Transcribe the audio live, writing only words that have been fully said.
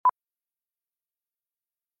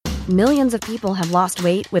Millions of people have lost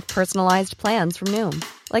weight with personalized plans from Noom.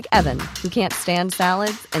 Like Evan, who can't stand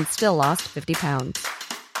salads and still lost 50 pounds.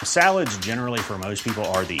 Salads generally for most people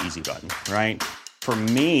are the easy button, right? For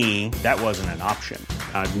me, that wasn't an option.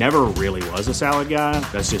 I never really was a salad guy.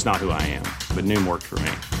 That's just not who I am. But Noom worked for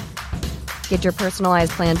me. Get your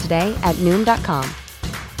personalized plan today at Noom.com.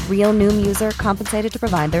 Real Noom user compensated to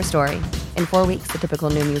provide their story. In 4 weeks, the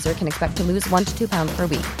typical Noom user can expect to lose 1 to 2 pounds per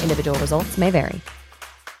week. Individual results may vary.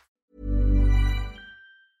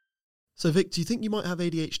 So, Vic, do you think you might have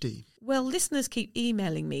ADHD? Well, listeners keep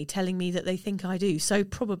emailing me, telling me that they think I do, so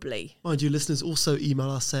probably. Mind you, listeners also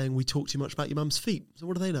email us saying we talk too much about your mum's feet. So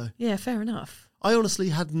what do they know? Yeah, fair enough. I honestly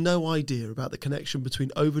had no idea about the connection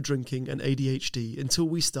between over-drinking and ADHD until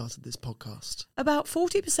we started this podcast. About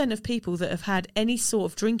 40% of people that have had any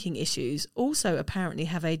sort of drinking issues also apparently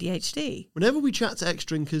have ADHD. Whenever we chat to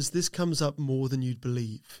ex-drinkers, this comes up more than you'd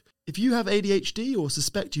believe. If you have ADHD or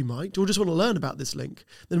suspect you might, or just want to learn about this link,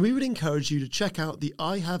 then we would encourage you to check out the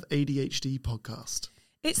I Have ADHD podcast.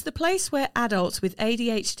 It's the place where adults with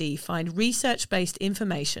ADHD find research-based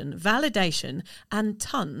information, validation, and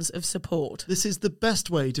tons of support. This is the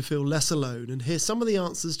best way to feel less alone and hear some of the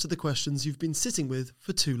answers to the questions you've been sitting with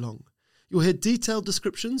for too long. You'll hear detailed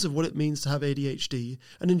descriptions of what it means to have ADHD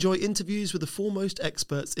and enjoy interviews with the foremost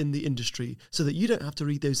experts in the industry so that you don't have to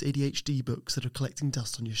read those ADHD books that are collecting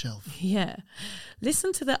dust on your shelf. Yeah.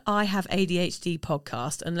 Listen to the I Have ADHD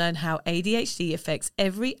podcast and learn how ADHD affects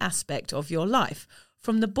every aspect of your life,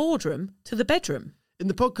 from the boardroom to the bedroom. In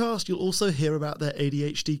the podcast, you'll also hear about their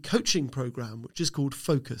ADHD coaching program, which is called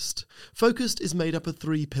Focused. Focused is made up of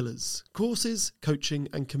 3 pillars: courses, coaching,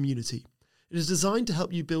 and community. It is designed to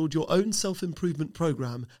help you build your own self-improvement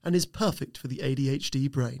program and is perfect for the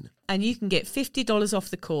ADHD brain. And you can get $50 off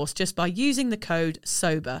the course just by using the code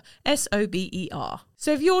SOBER, S-O-B-E-R.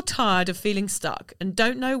 So if you're tired of feeling stuck and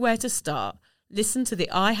don't know where to start, listen to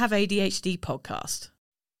the I Have ADHD podcast.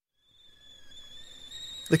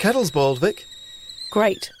 The kettle's boiled, Vic.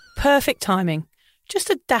 Great. Perfect timing. Just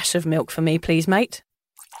a dash of milk for me, please, mate.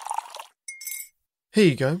 Here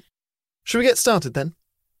you go. Shall we get started then?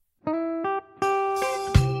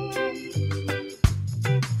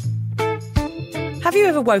 Have you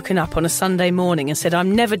ever woken up on a Sunday morning and said,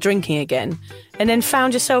 I'm never drinking again, and then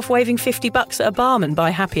found yourself waving $50 at a barman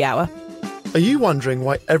by happy hour? Are you wondering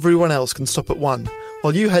why everyone else can stop at 1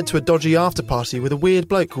 while you head to a dodgy after-party with a weird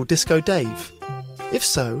bloke called Disco Dave? If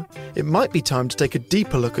so, it might be time to take a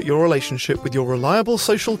deeper look at your relationship with your reliable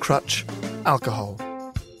social crutch, alcohol.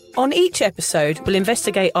 On each episode, we'll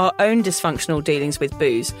investigate our own dysfunctional dealings with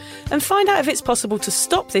booze and find out if it's possible to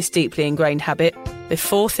stop this deeply ingrained habit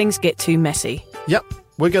before things get too messy. Yep,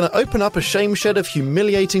 we're going to open up a shame shed of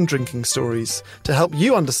humiliating drinking stories to help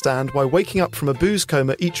you understand why waking up from a booze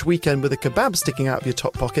coma each weekend with a kebab sticking out of your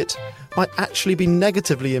top pocket might actually be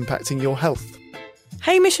negatively impacting your health.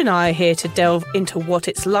 Hamish and I are here to delve into what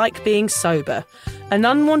it's like being sober, an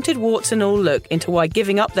unwanted warts and all look into why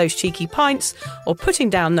giving up those cheeky pints or putting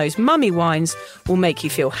down those mummy wines will make you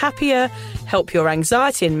feel happier, help your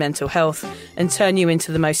anxiety and mental health, and turn you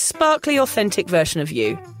into the most sparkly, authentic version of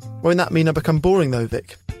you. Won't that mean I become boring though,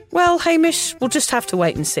 Vic? Well, Hamish, we'll just have to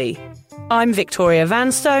wait and see. I'm Victoria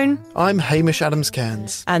Vanstone. I'm Hamish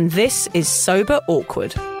Adams-Cairns. And this is Sober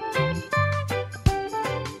Awkward.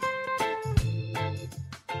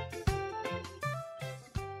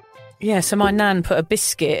 Yeah, so my nan put a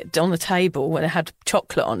biscuit on the table when it had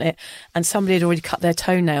chocolate on it, and somebody had already cut their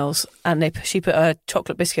toenails, and she put a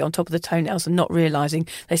chocolate biscuit on top of the toenails and not realising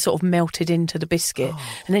they sort of melted into the biscuit. Oh.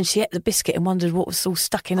 And then she ate the biscuit and wondered what was all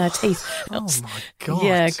stuck in her teeth. Oh my God.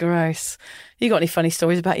 Yeah, gross. You got any funny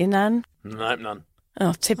stories about your nan? No, none.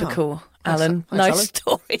 Oh, typical. Alan, no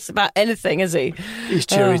stories about anything, has he? He's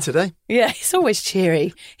cheery today. Yeah, he's always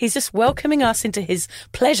cheery. He's just welcoming us into his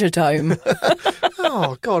pleasure dome.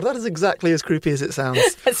 Oh, God, that is exactly as creepy as it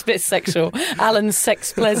sounds. That's a bit sexual. Alan's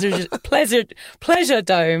sex pleasure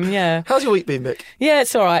dome, yeah. How's your week been, Mick? Yeah,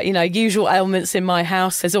 it's all right. You know, usual ailments in my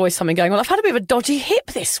house. There's always something going on. I've had a bit of a dodgy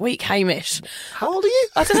hip this week, Hamish. How old are you?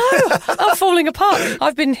 I don't know. I'm falling apart.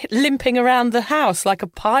 I've been limping around the house like a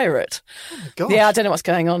pirate. Oh, my God. Yeah, I don't know what's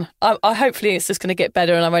going on. Hopefully it's just going to get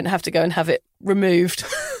better and I won't have to go and have it removed.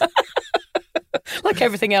 Like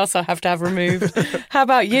everything else I have to have removed. How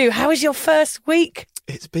about you? How was your first week?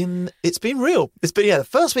 It's been real. It's been, the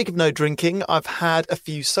first week of no drinking. I've had a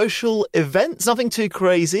few social events, nothing too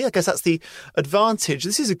crazy. I guess that's the advantage.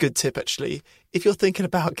 This is a good tip, actually. If you're thinking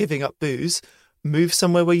about giving up booze, move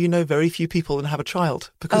somewhere where you know very few people and have a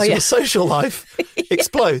child, because your social life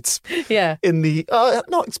explodes. Yeah. In the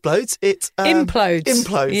not explodes, it implodes.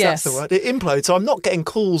 Implodes. Yes. That's the word. It implodes. So I'm not getting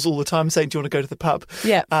calls all the time saying, "Do you want to go to the pub?"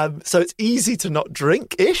 Yeah. So it's easy to not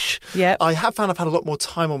drink-ish. Yeah. I have found I've had a lot more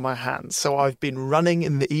time on my hands. So I've been running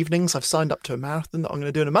in the evenings. I've signed up to a marathon that I'm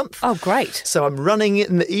going to do in a month. Oh, great. So I'm running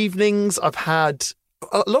in the evenings. I've had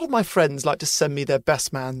a lot of my friends like to send me their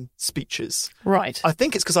best man speeches. Right. I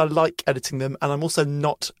think it's because I like editing them, and I'm also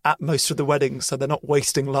not at most of the weddings, so they're not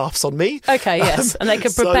wasting laughs on me. Okay, yes. And they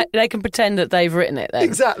can they can pretend that they've written it then.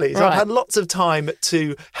 Exactly. So Right. I've had lots of time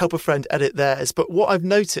to help a friend edit theirs. But what I've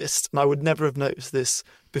noticed, and I would never have noticed this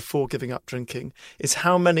before giving up drinking, is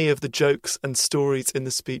how many of the jokes and stories in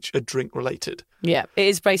the speech are drink related. Yeah, it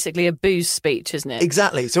is basically a booze speech, isn't it?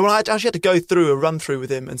 Exactly. So when I actually had to go through a run through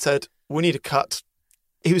with him and said, "We need a cut."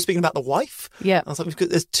 He was speaking about the wife. Yeah. I was like,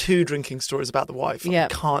 there's 2 drinking stories about the wife. Yeah. I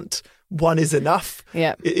can't. One is enough.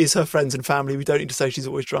 Yeah. It is her friends and family. We don't need to say she's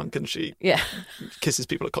always drunk and she Yeah. kisses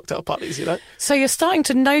people at cocktail parties, you know? So you're starting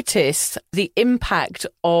to notice the impact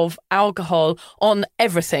of alcohol on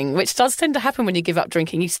everything, which does tend to happen when you give up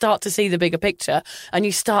drinking. You start to see the bigger picture and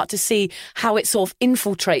you start to see how it sort of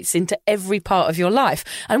infiltrates into every part of your life.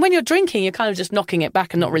 And when you're drinking, you're kind of just knocking it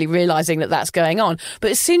back and not really realising that that's going on.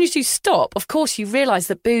 But as soon as you stop, of course, you realise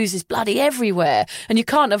that booze is bloody everywhere and you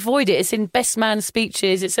can't avoid it. It's in best man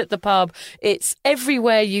speeches, it's at the pub, it's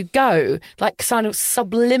everywhere you go, like kind of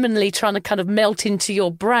subliminally trying to kind of melt into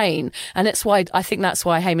your brain. And I think that's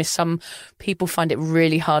why, Hamish, some people find it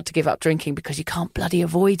really hard to give up drinking because you can't bloody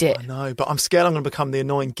avoid it. I know, but I'm scared I'm going to become the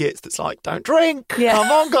annoying git that's like, don't drink. Yeah. Come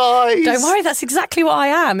on, guys. Don't worry, that's exactly what I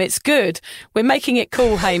am. It's good. We're making it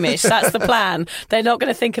cool, Hamish. That's the plan. They're not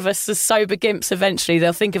going to think of us as sober gimps eventually.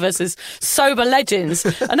 They'll think of us as sober legends.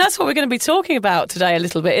 And that's what we're going to be talking about today a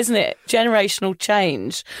little bit, isn't it? Generational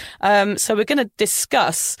change. So we're going to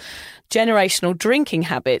discuss generational drinking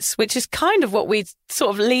habits, which is kind of what we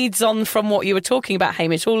sort of leads on from what you were talking about,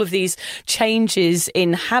 Hamish, all of these changes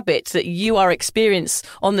in habits that you are experiencing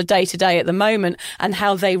on the day-to-day at the moment and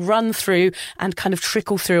how they run through and kind of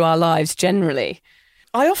trickle through our lives generally.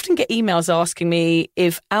 I often get emails asking me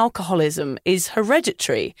if alcoholism is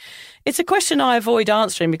hereditary. It's a question I avoid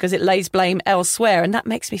answering because it lays blame elsewhere, and that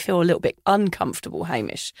makes me feel a little bit uncomfortable,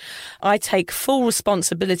 Hamish. I take full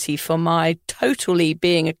responsibility for my totally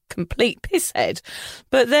being a complete pisshead,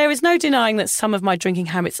 but there is no denying that some of my drinking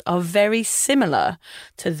habits are very similar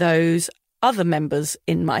to those other members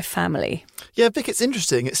in my family. Yeah, Vic, it's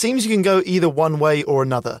interesting. It seems you can go either one way or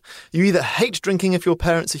another. You either hate drinking if your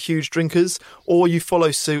parents are huge drinkers, or you follow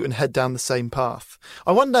suit and head down the same path.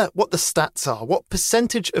 I wonder what the stats are. What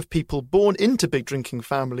percentage of people born into big drinking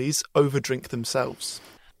families overdrink themselves?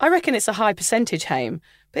 I reckon it's a high percentage, Haim.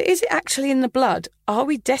 But is it actually in the blood? Are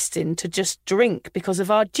we destined to just drink because of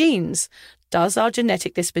our genes? Does our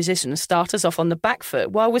genetic disposition start us off on the back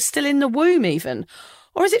foot while we're still in the womb even?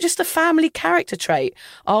 Or is it just a family character trait?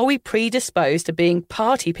 Are we predisposed to being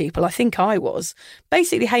party people? I think I was.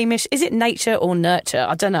 Basically, Hamish, is it nature or nurture?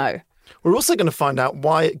 I don't know. We're also going to find out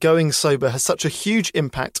why going sober has such a huge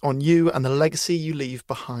impact on you and the legacy you leave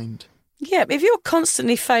behind. Yeah, if you're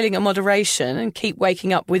constantly failing at moderation and keep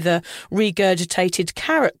waking up with a regurgitated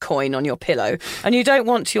carrot coin on your pillow and you don't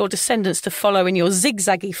want your descendants to follow in your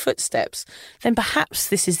zigzaggy footsteps, then perhaps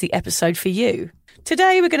this is the episode for you.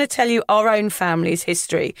 Today, we're going to tell you our own family's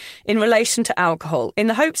history in relation to alcohol, in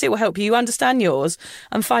the hopes it will help you understand yours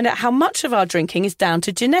and find out how much of our drinking is down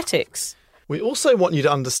to genetics. We also want you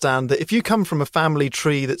to understand that if you come from a family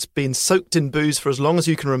tree that's been soaked in booze for as long as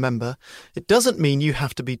you can remember, it doesn't mean you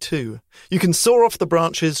have to be too. You can saw off the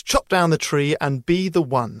branches, chop down the tree and be the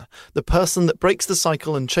one, the person that breaks the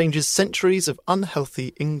cycle and changes centuries of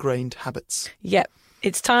unhealthy, ingrained habits. Yep.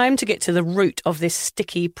 It's time to get to the root of this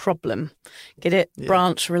sticky problem. Get it? Yeah.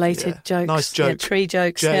 Branch-related jokes. Nice joke. Yeah, tree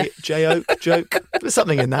jokes. J-oak joke. There's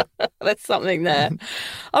something in that. There's something there.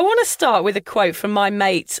 I want to start with a quote from my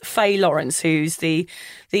mate, Faye Lawrence, who's the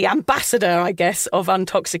ambassador, I guess, of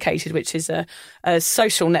Untoxicated, which is a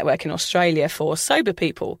social network in Australia for sober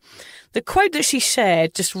people. The quote that she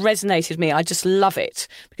shared just resonated with me. I just love it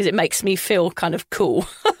because it makes me feel kind of cool,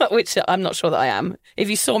 which I'm not sure that I am. If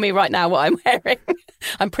you saw me right now, what I'm wearing,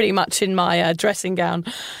 I'm pretty much in my dressing gown.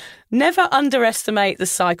 Never underestimate the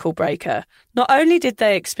cycle breaker. Not only did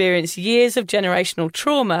they experience years of generational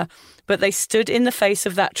trauma, but they stood in the face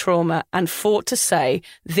of that trauma and fought to say,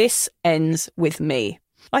 this ends with me.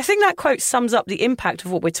 I think that quote sums up the impact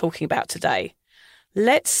of what we're talking about today.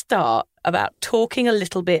 Let's start about talking a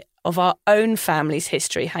little bit of our own family's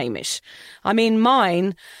history, Hamish. I mean,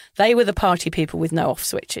 mine, they were the party people with no off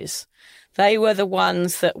switches. They were the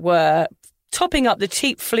ones that were topping up the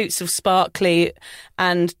cheap flutes of Sparkley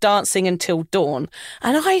and dancing until dawn.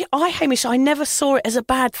 And I, Hamish, I never saw it as a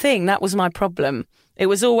bad thing. That was my problem. It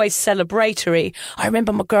was always celebratory. I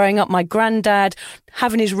remember growing up, my granddad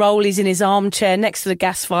having his rollies in his armchair next to the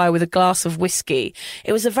gas fire with a glass of whiskey.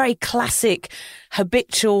 It was a very classic,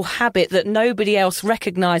 habitual habit that nobody else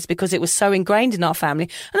recognised because it was so ingrained in our family.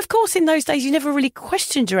 And of course, in those days, you never really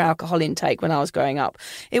questioned your alcohol intake when I was growing up.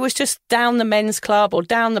 It was just down the men's club or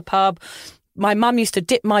down the pub. My mum used to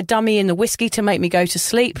dip my dummy in the whiskey to make me go to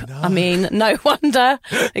sleep. No. I mean, no wonder.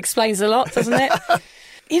 Explains a lot, doesn't it?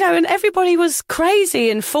 You know, and everybody was crazy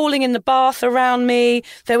and falling in the bath around me.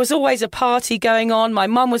 There was always a party going on. My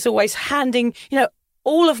mum was always handing,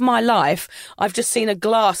 all of my life, I've just seen a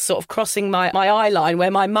glass sort of crossing my eye line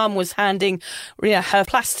where my mum was handing, her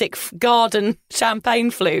plastic garden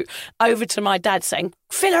champagne flute over to my dad saying,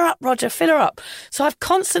 "Fill her up, Roger, fill her up." So I've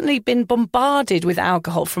constantly been bombarded with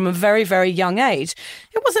alcohol from a very, very young age.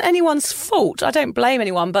 It wasn't anyone's fault. I don't blame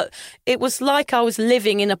anyone, but it was like I was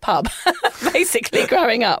living in a pub, basically,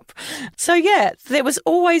 growing up. So, yeah, there was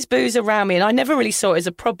always booze around me and I never really saw it as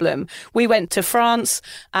a problem. We went to France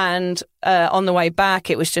and on the way back,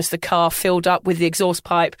 it was just the car filled up with the exhaust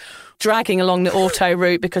pipe, dragging along the auto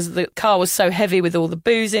route because the car was so heavy with all the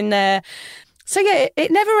booze in there. So, yeah,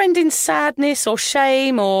 it never ended in sadness or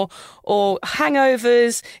shame or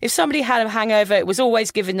hangovers. If somebody had a hangover, it was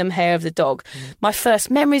always giving them hair of the dog. My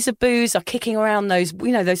first memories of booze are kicking around those,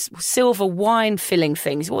 those silver wine filling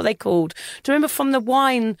things. What are they called? Do you remember from the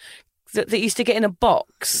wine that used to get in a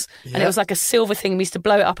box? Yeah. And it was like a silver thing. We used to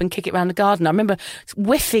blow it up and kick it around the garden. I remember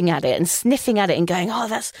whiffing at it and sniffing at it and going, "Oh,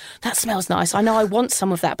 that smells nice. I know I want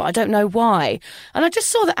some of that, but I don't know why." And I just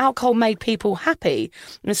saw that alcohol made people happy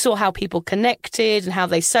and saw how people connected and how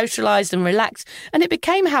they socialised and relaxed. And it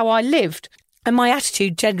became how I lived. And my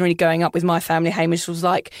attitude generally going up with my family, Hamish, was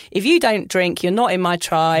like, if you don't drink, you're not in my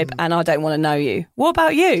tribe and I don't want to know you. What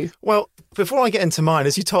about you? Well, before I get into mine,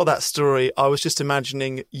 as you told that story, I was just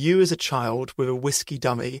imagining you as a child with a whiskey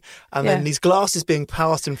dummy and then these glasses being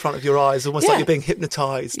passed in front of your eyes, almost like you're being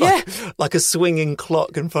hypnotised, like a swinging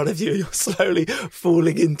clock in front of you. You're slowly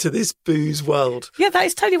falling into this booze world. Yeah, that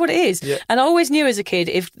is totally what it is. Yeah. And I always knew as a kid,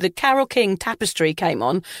 if the Carole King Tapestry came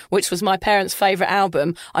on, which was my parents' favourite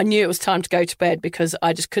album, I knew it was time to go to bed because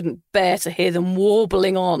I just couldn't bear to hear them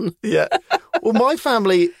warbling on. Yeah. Well, my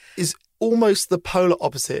family is almost the polar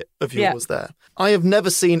opposite of yours there. I have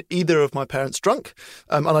never seen either of my parents drunk,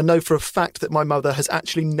 and I know for a fact that my mother has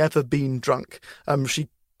actually never been drunk. She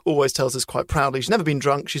always tells us quite proudly she's never been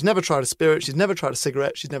drunk, she's never tried a spirit, she's never tried a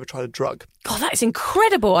cigarette, she's never tried a drug. God, that is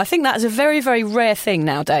incredible. I think that is a very, very rare thing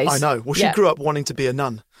nowadays. I know. Well, she grew up wanting to be a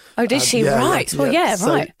nun. Oh, did she? Right. Well, right.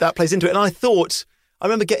 So that plays into it. And I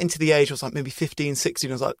remember getting to the age, I was like maybe 15, 16,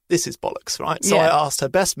 I was like, this is bollocks, right? So I asked her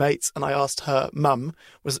best mates and I asked her mum,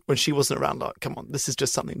 when she wasn't around, like, come on, this is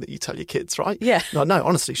just something that you tell your kids, right? Yeah. No,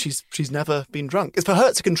 honestly, she's never been drunk. For her,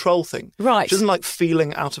 it's a control thing. Right. She doesn't like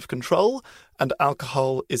feeling out of control, and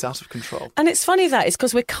alcohol is out of control. And it's funny that it's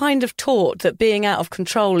because we're kind of taught that being out of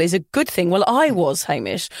control is a good thing. Well, I was,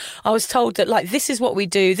 Hamish. I was told that, like, this is what we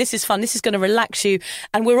do, this is fun, this is going to relax you,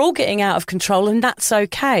 and we're all getting out of control, and that's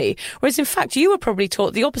okay. Whereas, in fact, you were probably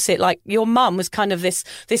taught the opposite. Like, your mum was kind of this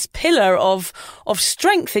pillar of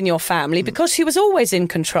strength in your family because she was always in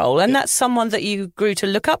control, and that's someone that you grew to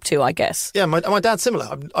look up to, I guess. Yeah, my dad's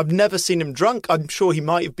similar. I've never seen him drunk. I'm sure he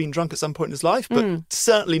might have been drunk at some point in his life, but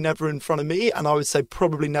certainly never in front of me, and I would say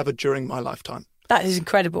probably never during my lifetime. That is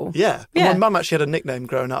incredible. Yeah. My mum actually had a nickname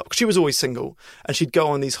growing up because she was always single, and she'd go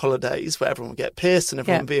on these holidays where everyone would get pissed and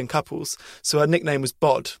everyone would be in couples. So her nickname was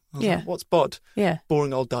Bod. I was like, what's Bod? Yeah.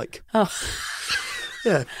 Boring old dyke. Oh.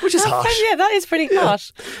 Yeah, which is harsh. Yeah, that is pretty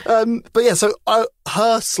harsh. But yeah, so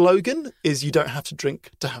her slogan is "You don't have to drink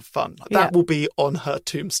to have fun." That will be on her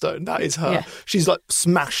tombstone. That is her. Yeah. She's like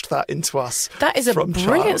smashed that into us. That is a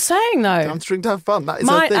brilliant saying, though. You don't have to drink to have fun. That is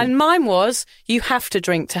her thing. And mine was, "You have to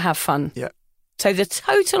drink to have fun." Yeah. So the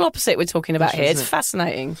total opposite we're talking about here. It's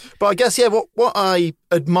fascinating. But I guess, what I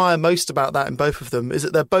admire most about that in both of them is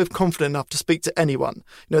that they're both confident enough to speak to anyone.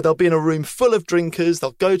 They'll be in a room full of drinkers.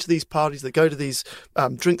 They'll go to these parties. They go to these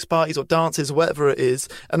drinks parties or dances or whatever it is.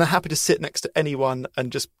 And they're happy to sit next to anyone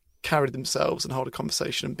and just carry themselves and hold a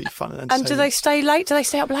conversation and be fun and entertaining. And do they stay late? Do they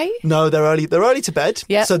stay up late? No, they're early to bed.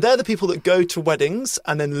 Yeah. So they're the people that go to weddings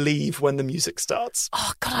and then leave when the music starts.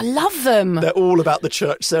 Oh, God, I love them. They're all about the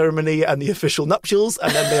church ceremony and the official nuptials,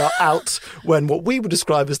 and then they are out when what we would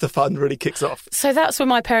describe as the fun really kicks off. So that's when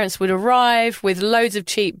my parents would arrive with loads of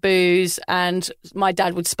cheap booze and my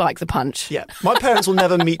dad would spike the punch. Yeah. My parents will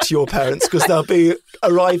never meet your parents because they'll be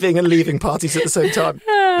arriving and leaving parties at the same time.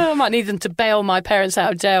 I might need them to bail my parents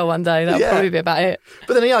out of jail one day. That'll probably be about it.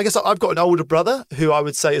 But then, I guess I've got an older brother who I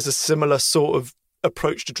would say is a similar sort of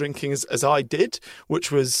approach to drinking as I did,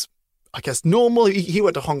 which was, I guess, normal. He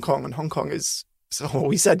went to Hong Kong, and Hong Kong is... So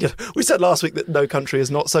we said last week that no country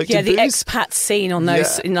is not soaked in booze. Yeah, the expat scene on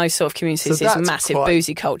those in those sort of communities is massive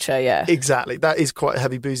boozy culture, Exactly. That is quite a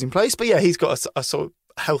heavy boozing place. But he's got a sort of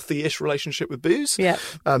healthy-ish relationship with booze. Yeah.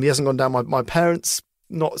 He hasn't gone down my parents'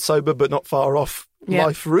 not sober but not far off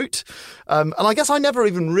life route. And I guess I never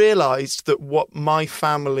even realised that what my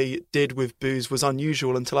family did with booze was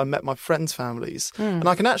unusual until I met my friends' families. And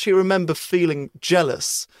I can actually remember feeling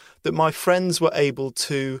jealous that my friends were able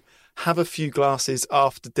to have a few glasses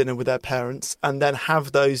after dinner with their parents and then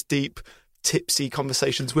have those deep, tipsy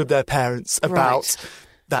conversations with their parents about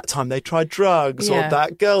that time they tried drugs or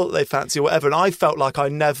that girl that they fancy or whatever. And I felt like I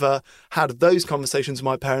never had those conversations with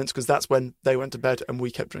my parents because that's when they went to bed and we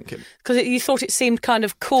kept drinking. Because you thought it seemed kind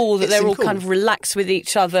of cool that they're all kind of relaxed with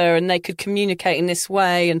each other and they could communicate in this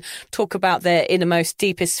way and talk about their innermost,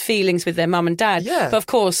 deepest feelings with their mum and dad. Yeah. But of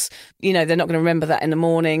course, they're not going to remember that in the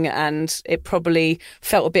morning, and it probably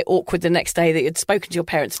felt a bit awkward the next day that you'd spoken to your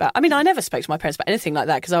parents about. I mean, I never spoke to my parents about anything like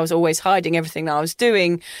that because I was always hiding everything that I was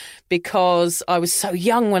doing because I was so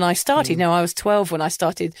young when I started. I was 12 when I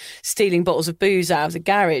started stealing bottles of booze out of the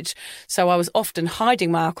garage. So I was often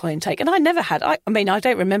hiding my alcohol intake. And I never had, I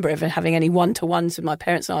don't remember ever having any one-to-ones with my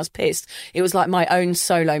parents and I was pissed. It was like my own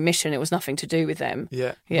solo mission. It was nothing to do with them.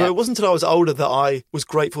 Yeah. But it wasn't until I was older that I was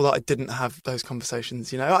grateful that I didn't have those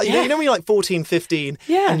conversations, You know when you're like 14, 15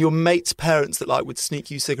 and your mates' parents that would sneak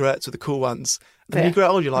you cigarettes with the cool ones. And then you grow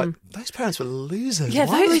older, you're like, those parents were losers. Yeah,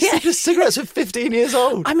 why were they smoking cigarettes at 15 years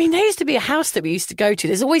old? I mean, there used to be a house that we used to go to.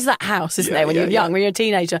 There's always that house, isn't there, when you're young, when you're a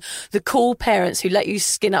teenager. The cool parents who let you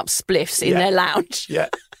skin up spliffs in their lounge. Yeah.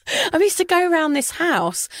 I used to go around this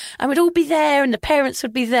house and we'd all be there and the parents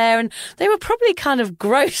would be there and they were probably kind of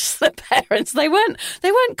gross, the parents. They weren't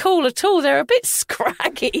cool at all. They were a bit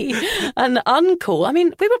scraggy and uncool. I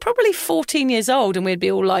mean, we were probably 14 years old and we'd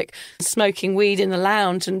be all like smoking weed in the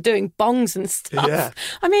lounge and doing bongs and stuff. Yeah.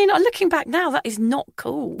 I mean, looking back now, that is not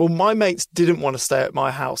cool. Well, my mates didn't want to stay at my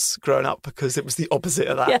house growing up because it was the opposite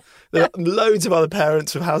of that. Yeah. There are loads of other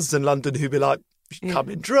parents with houses in London who'd be like, you can come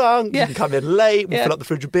in drunk, you can come in late, we'll fill up the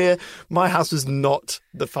fridge with beer. My house was not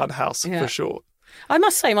the fun house, for sure. I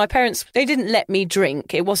must say, my parents, they didn't let me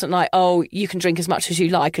drink. It wasn't like, oh, you can drink as much as you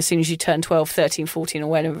like as soon as you turn 12, 13, 14 or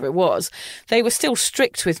whenever it was. They were still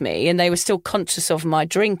strict with me and they were still conscious of my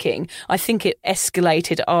drinking. I think it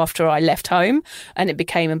escalated after I left home and it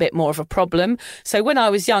became a bit more of a problem. So when I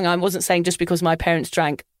was young, I wasn't saying just because my parents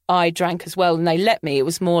drank, I drank as well and they let me. It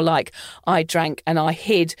was more like I drank and I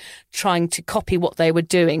hid, trying to copy what they were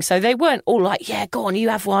doing. So they weren't all like, yeah, go on, you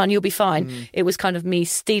have one, you'll be fine. It was kind of me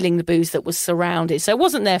stealing the booze that was surrounded. So it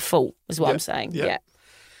wasn't their fault, is what I'm saying. Yeah.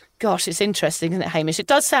 Gosh, it's interesting, isn't it, Hamish? It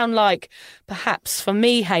does sound like, perhaps for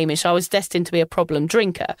me, Hamish, I was destined to be a problem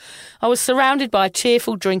drinker. I was surrounded by a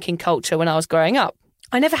cheerful drinking culture when I was growing up.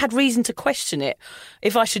 I never had reason to question it,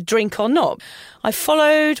 if I should drink or not. I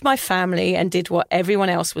followed my family and did what everyone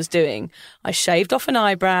else was doing. I shaved off an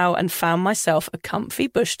eyebrow and found myself a comfy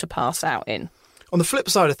bush to pass out in. On the flip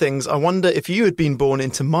side of things, I wonder if you had been born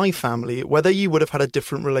into my family, whether you would have had a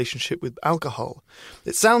different relationship with alcohol.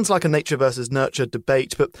 It sounds like a nature versus nurture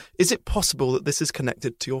debate, but is it possible that this is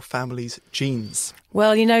connected to your family's genes?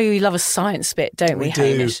 Well, we love a science bit, don't we,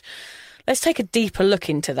 Hamish? Do. Let's take a deeper look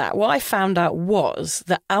into that. What I found out was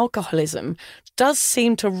that alcoholism does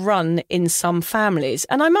seem to run in some families.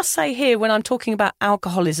 And I must say here, when I'm talking about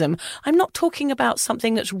alcoholism, I'm not talking about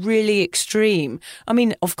something that's really extreme. I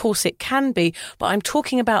mean, of course it can be, but I'm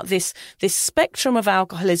talking about this spectrum of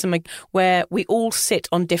alcoholism where we all sit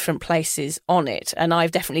on different places on it. And I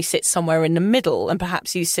definitely sit somewhere in the middle, and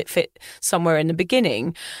perhaps you fit somewhere in the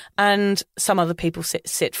beginning, and some other people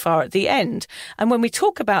sit far at the end. And when we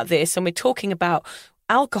talk about this and we're talking about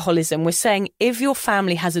alcoholism, we're saying if your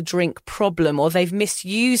family has a drink problem or they've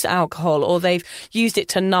misused alcohol or they've used it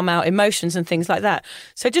to numb out emotions and things like that.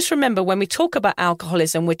 So just remember, when we talk about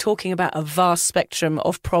alcoholism, we're talking about a vast spectrum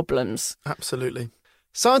of problems. Absolutely.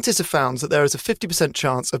 Scientists have found that there is a 50%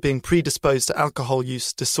 chance of being predisposed to alcohol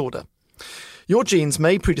use disorder. Your genes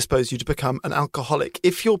may predispose you to become an alcoholic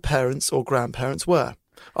if your parents or grandparents were.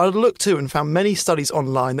 I looked too and found many studies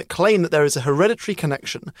online that claim that there is a hereditary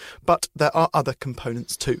connection, but there are other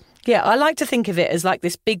components too. Yeah, I like to think of it as like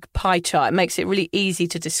this big pie chart. It makes it really easy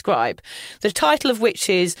to describe. The title of which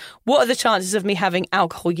is, what are the chances of me having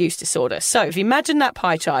alcohol use disorder? So if you imagine that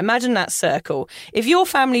pie chart, imagine that circle. If your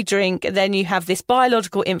family drink, then you have this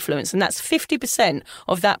biological influence, and that's 50%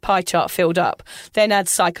 of that pie chart filled up. Then add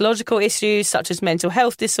psychological issues such as mental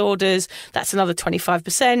health disorders. That's another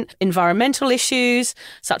 25%. Environmental issues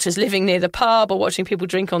such as living near the pub or watching people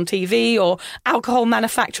drink on TV, or alcohol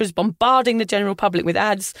manufacturers bombarding the general public with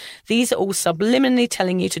ads. These are all subliminally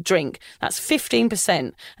telling you to drink. That's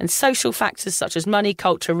 15%. And social factors such as money,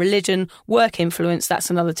 culture, religion, work influence, that's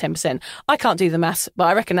another 10%. I can't do the maths, but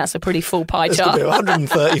I reckon that's a pretty full pie chart. It's going to be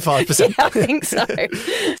 135%. Yeah, I think so.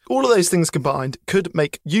 All of those things combined could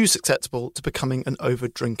make you susceptible to becoming an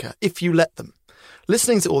over-drinker if you let them.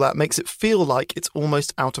 Listening to all that makes it feel like it's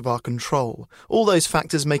almost out of our control. All those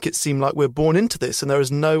factors make it seem like we're born into this and there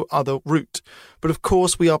is no other route. But of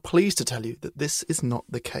course, we are pleased to tell you that this is not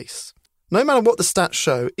the case. No matter what the stats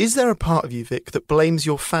show, is there a part of you, Vic, that blames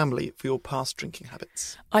your family for your past drinking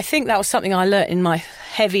habits? I think that was something I learnt in my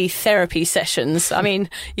heavy therapy sessions. I mean,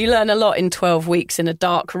 you learn a lot in 12 weeks in a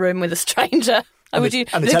dark room with a stranger. And would you?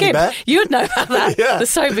 And a teddy bear. You'd know about that. Yeah. The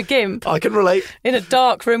sober gimp. I can relate. In a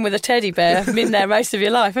dark room with a teddy bear. Been there most of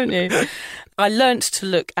your life, haven't you? I learnt to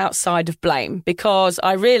look outside of blame because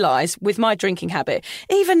I realised with my drinking habit,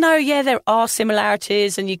 even though, yeah, there are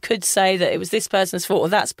similarities and you could say that it was this person's fault or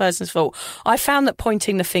that person's fault, I found that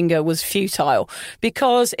pointing the finger was futile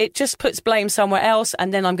because it just puts blame somewhere else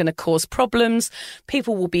and then I'm going to cause problems.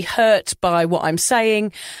 People will be hurt by what I'm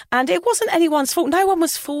saying. And it wasn't anyone's fault. No one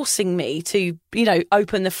was forcing me to,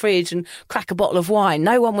 open the fridge and crack a bottle of wine.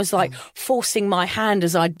 No one was like forcing my hand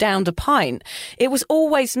as I downed a pint. It was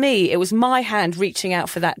always me. It was my hand reaching out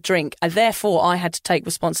for that drink, and therefore I had to take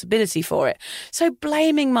responsibility for it. So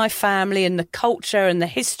blaming my family and the culture and the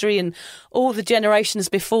history and all the generations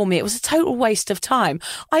before me, it was a total waste of time.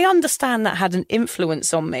 I understand that had an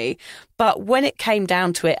influence on me, but when it came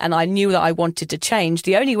down to it and I knew that I wanted to change,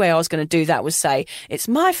 the only way I was going to do that was say, it's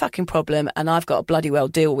my fucking problem and I've got to bloody well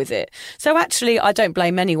deal with it. So actually, I don't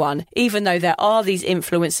blame anyone. Even though there are these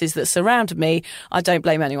influences that surround me, I don't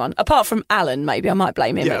blame anyone. Apart from Alan, maybe I might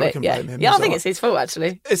blame him a bit. Blame him I think it's his fault,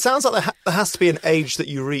 actually. It sounds like there has to be an age that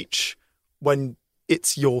you reach when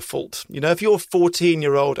it's your fault. If you're a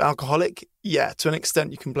 14-year-old alcoholic, yeah, to an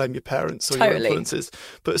extent you can blame your parents or your influences.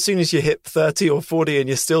 But as soon as you hit 30 or 40 and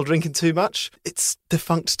you're still drinking too much, it's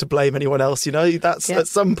defunct to blame anyone else. That's at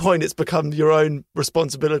some point it's become your own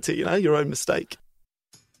responsibility, your own mistake.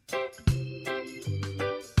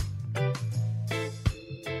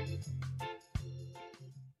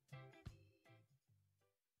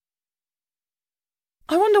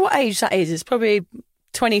 I wonder what age that is. It's probably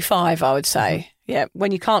 25, I would say. Yeah,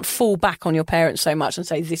 when you can't fall back on your parents so much and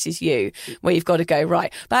say, this is you, where you've got to go,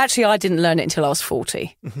 right. But actually, I didn't learn it until I was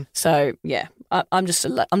 40. Mm-hmm. So, yeah, I'm just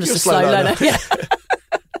a slow learner. Yeah.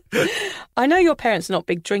 I know your parents are not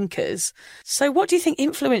big drinkers. So what do you think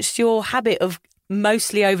influenced your habit of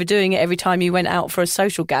mostly overdoing it every time you went out for a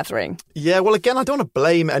social gathering? Yeah, well, again, I don't want to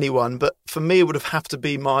blame anyone, but for me, it would have to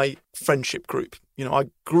be my friendship group.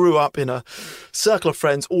 I grew up in a circle of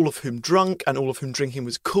friends, all of whom drunk and all of whom drinking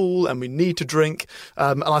was cool and we need to drink.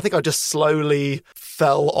 And I think I just slowly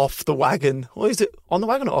fell off the wagon. Or is it on the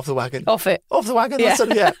wagon or off the wagon? Off it. Off the wagon? Yeah.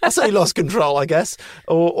 I certainly lost control, I guess.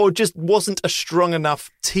 Or just wasn't a strong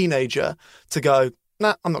enough teenager to go,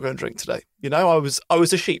 nah, I'm not going to drink today. I was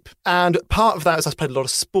a sheep. And part of that is I played a lot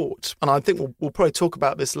of sport. And I think we'll probably talk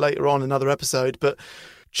about this later on in another episode, but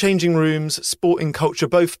changing rooms, sporting culture,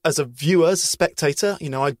 both as a viewer, as a spectator.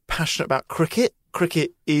 I'm passionate about cricket.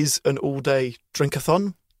 Cricket is an all-day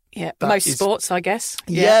drink-a-thon. Yeah, most sports, I guess.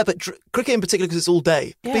 Yeah, but cricket in particular because it's all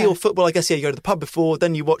day. Yeah. Be or football, I guess, you go to the pub before,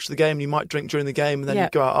 then you watch the game, and you might drink during the game, and then you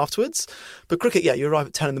go out afterwards. But cricket, you arrive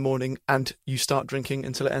at 10 in the morning and you start drinking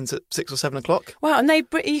until it ends at 6 or 7 o'clock. Wow, and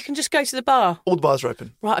you can just go to the bar? All the bars are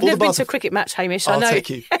open. Right, I've never been to a cricket match, Hamish. I know.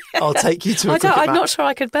 I'll take you to a cricket match. I'm not sure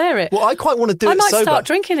I could bear it. Well, I quite want to do it sober. I might start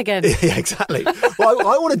drinking again. Yeah, exactly. Well,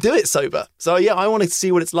 I want to do it sober. So, yeah, I want to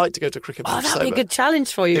see what it's like to go to a cricket match sober. That'd be a good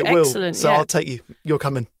challenge for you. It Excellent. Will. So I'll take you. You're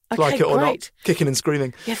coming. Okay, like it or great. not, kicking and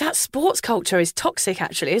screaming. Yeah, that sports culture is toxic,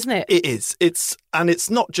 actually, isn't it? It is. It's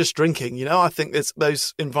not just drinking. I think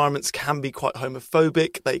those environments can be quite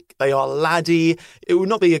homophobic. They are laddie. It would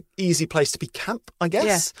not be an easy place to be camp, I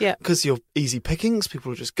guess. Yeah. Because you're easy pickings. People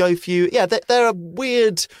will just go for you. Yeah, they're a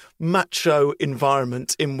weird macho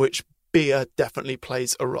environment in which beer definitely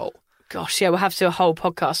plays a role. Gosh, yeah, we'll have to do a whole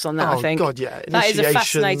podcast on that, I think. Oh, God, yeah. That is a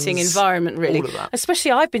fascinating Initiations, environment, really. all of that.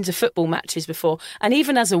 Especially, I've been to football matches before, and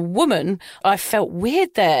even as a woman, I felt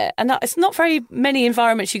weird there. And it's not very many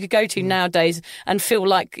environments you could go to nowadays and feel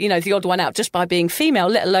like, you know, the odd one out just by being female,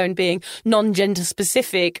 let alone being non-gender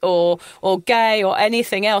specific or gay or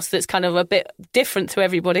anything else that's kind of a bit different to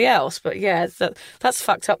everybody else. But yeah, that's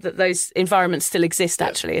fucked up that those environments still exist,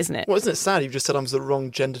 actually, isn't it? Well, isn't it sad you've just said I was the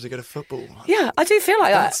wrong gender to go to football? Yeah, I do feel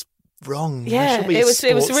like that. That's wrong. Yeah, it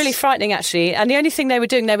was really frightening, actually. And the only thing they were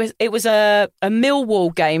doing, it was a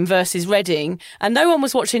Millwall game versus Reading, and no one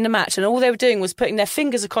was watching the match, and all they were doing was putting their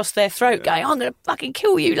fingers across their throat, going, "I'm going to fucking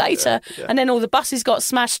kill you later." Yeah. And then all the buses got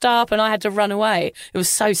smashed up, and I had to run away. It was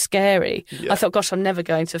so scary. Yeah. I thought, gosh, I'm never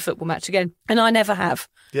going to a football match again, and I never have.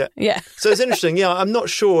 Yeah. So it's interesting. Yeah, I'm not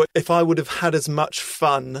sure if I would have had as much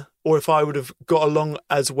fun or if I would have got along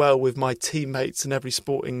as well with my teammates in every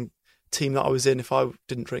sporting team that I was in if I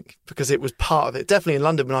didn't drink, because it was part of it. Definitely in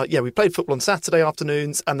London, we played football on Saturday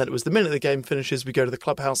afternoons, and then it was the minute the game finishes, we go to the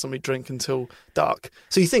clubhouse and we drink until dark.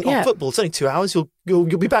 So you think, football, it's only 2 hours, you'll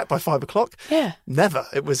be back by 5 o'clock. Yeah. Never.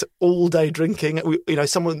 It was all day drinking.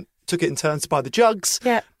 Someone took it in turns to buy the jugs,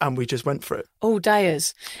 and we just went for it. All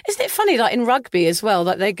dayers. Isn't it funny, like in rugby as well,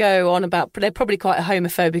 that they go on about, they're probably quite a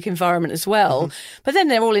homophobic environment as well, but then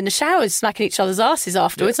they're all in the showers smacking each other's asses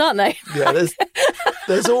afterwards, aren't they? Yeah,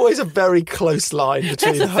 there's always a very close line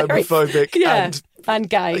between homophobic and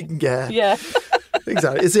gay. Yeah.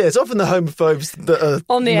 Exactly. It's often the homophobes that are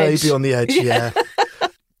on the edge. Maybe on the edge, yeah.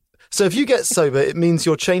 So if you get sober, it means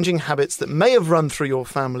you're changing habits that may have run through your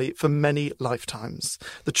family for many lifetimes.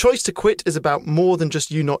 The choice to quit is about more than just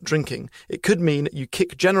you not drinking. It could mean you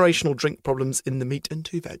kick generational drink problems in the meat and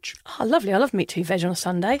two veg. Oh, lovely. I love meat two veg on a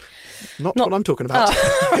Sunday. Not what I'm talking about.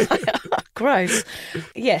 Oh. Gross.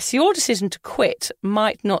 Yes, your decision to quit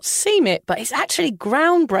might not seem it, but it's actually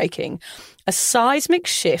groundbreaking. A seismic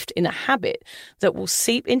shift in a habit that will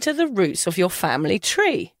seep into the roots of your family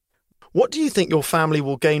tree. What do you think your family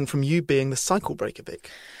will gain from you being the cycle breaker, Vic?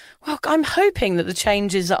 Well, I'm hoping that the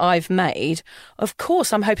changes that I've made, of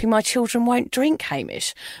course, I'm hoping my children won't drink,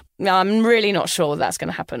 Hamish. I'm really not sure that's going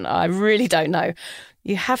to happen. I really don't know.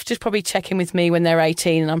 You have to probably check in with me when they're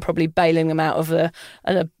 18, and I'm probably bailing them out of a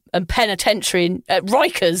penitentiary at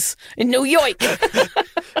Rikers in New York.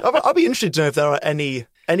 I'd be interested to know if there are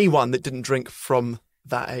anyone that didn't drink from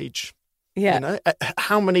that age. Yeah. You know,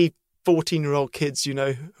 how many 14-year-old kids,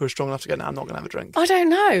 who are strong enough to go, "No, I'm not going to have a drink"? I don't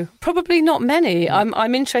know. Probably not many.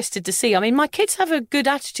 I'm interested to see. I mean, my kids have a good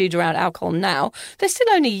attitude around alcohol now. They're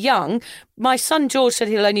still only young. My son George said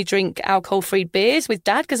he'll only drink alcohol-free beers with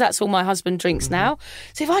Dad because that's all my husband drinks now.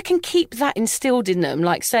 So if I can keep that instilled in them,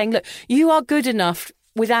 like saying, look, you are good enough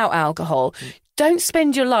without alcohol. Don't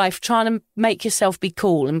spend your life trying to make yourself be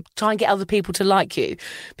cool and try and get other people to like you,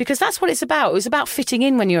 because that's what it's about. It's about fitting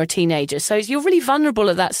in when you're a teenager. So you're really vulnerable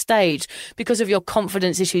at that stage because of your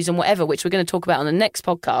confidence issues and whatever, which we're going to talk about on the next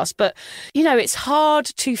podcast. But, it's hard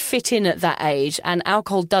to fit in at that age, and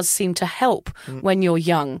alcohol does seem to help when you're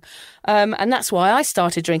young. And that's why I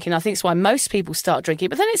started drinking. I think it's why most people start drinking.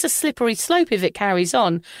 But then it's a slippery slope if it carries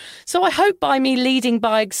on. So I hope by me leading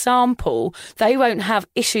by example, they won't have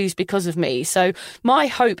issues because of me. So my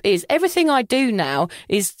hope is everything I do now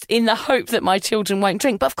is in the hope that my children won't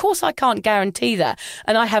drink. But of course, I can't guarantee that.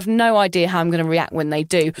 And I have no idea how I'm going to react when they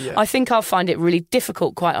do. Yeah. I think I'll find it really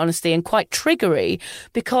difficult, quite honestly, and quite triggery,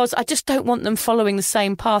 because I just don't want them following the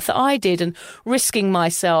same path that I did and risking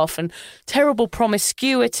myself and terrible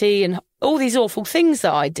promiscuity and all these awful things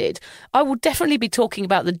that I did. I will definitely be talking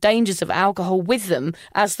about the dangers of alcohol with them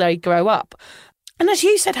as they grow up. And as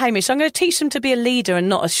you said, Hamish, I'm going to teach them to be a leader and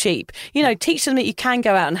not a sheep. Teach them that you can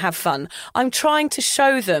go out and have fun. I'm trying to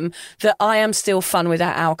show them that I am still fun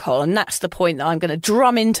without alcohol. And that's the point that I'm going to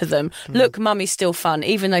drum into them. Look, mummy's still fun.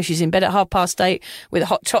 Even though she's in bed at 8:30 with a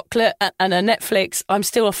hot chocolate and a Netflix, I'm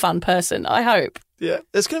still a fun person, I hope. Yeah,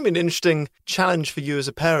 there's going to be an interesting challenge for you as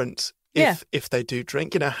a parent. If they do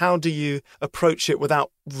drink, how do you approach it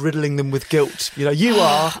without riddling them with guilt? You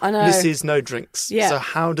are, this is no drinks. Yeah. So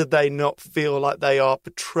how do they not feel like they are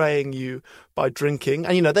betraying you by drinking?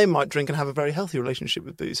 And, they might drink and have a very healthy relationship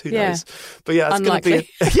with booze. Who knows? But yeah, it's going to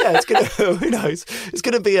be, who knows? It's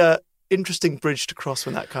going to be a interesting bridge to cross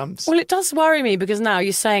when that comes. Well, it does worry me, because now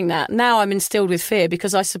you're saying that. Now I'm instilled with fear,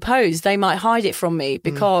 because I suppose they might hide it from me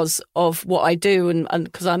because of what I do and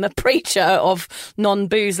because I'm a preacher of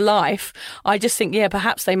non-booze life. I just think,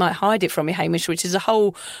 perhaps they might hide it from me, Hamish, which is a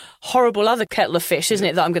whole horrible other kettle of fish, isn't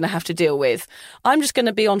it, that I'm going to have to deal with. I'm just going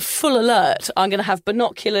to be on full alert. I'm going to have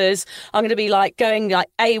binoculars. I'm going to be going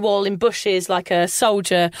AWOL in bushes like a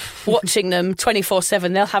soldier, watching them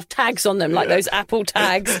 24/7. They'll have tags on them, like those Apple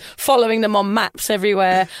tags, follow following them on maps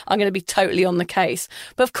everywhere. I'm going to be totally on the case.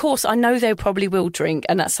 But of course, I know they probably will drink,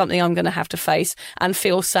 and that's something I'm going to have to face and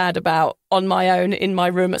feel sad about on my own in my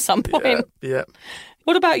room at some point. Yeah.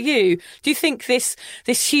 What about you? Do you think this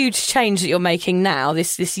huge change that you're making now,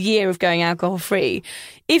 this year of going alcohol free,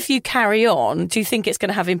 if you carry on, do you think it's going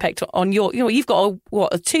to have impact on you've got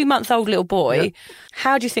a 2-month-old little boy. Yeah.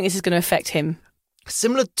 How do you think this is going to affect him?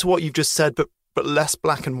 Similar to what you've just said, but less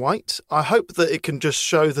black and white. I hope that it can just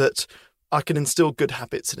show that I can instill good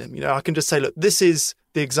habits in him. I can just say, look, this is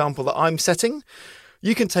the example that I'm setting.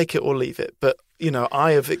 You can take it or leave it. But,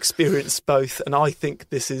 I have experienced both, and I think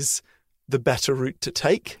this is the better route to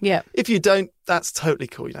take. Yeah. If you don't, that's totally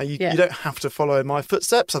cool. You don't have to follow in my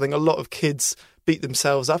footsteps. I think a lot of kids beat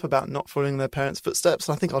themselves up about not following their parents' footsteps.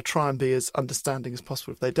 And I think I'll try and be as understanding as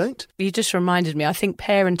possible if they don't. You just reminded me, I think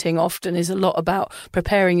parenting often is a lot about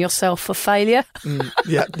preparing yourself for failure.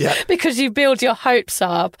 Yeah. Because you build your hopes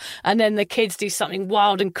up and then the kids do something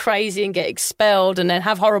wild and crazy and get expelled and then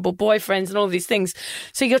have horrible boyfriends and all these things.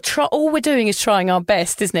 So all we're doing is trying our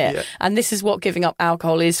best, isn't it? Yeah. And this is what giving up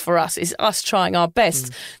alcohol is for us, is us trying our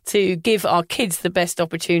best to give our kids the best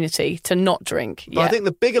opportunity to not drink. But I think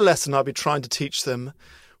the bigger lesson I'll be trying to teach them,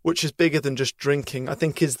 which is bigger than just drinking, I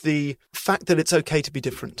think, is the fact that it's okay to be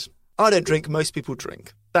different. I don't drink, most people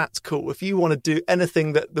drink. That's cool. If you want to do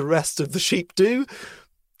anything that the rest of the sheep do,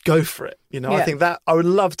 go for it. I think that I would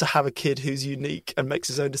love to have a kid who's unique and makes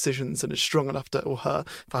his own decisions and is strong enough to, or her,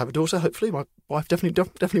 if I have a daughter, hopefully, my wife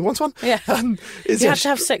definitely wants one. Yeah. You have to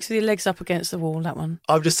have sex with your legs up against the wall, that one.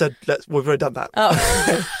 I've just said, we've already done that.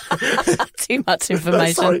 Oh, too much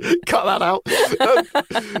information. No, sorry, cut that out.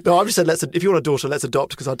 No, I've just said, if you want a daughter, let's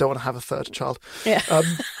adopt, because I don't want to have a third child. Yeah.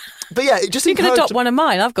 But yeah, it just you can adopt one of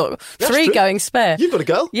mine. I've got 3 going spare. You've got a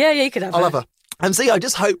girl? Yeah, you could have I'll have her. And I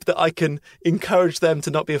just hope that I can encourage them to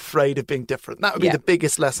not be afraid of being different. That would be the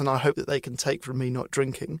biggest lesson I hope that they can take from me not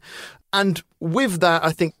drinking. And with that,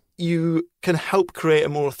 I think you can help create a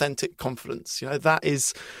more authentic confidence. That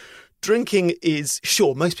is, drinking is,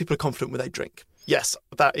 sure, most people are confident when they drink. Yes,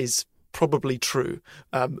 that is probably true.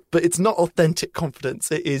 But it's not authentic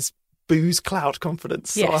confidence. It is booze cloud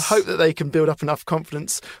confidence. Yes. So I hope that they can build up enough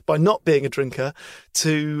confidence by not being a drinker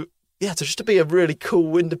to be a really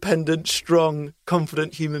cool, independent, strong,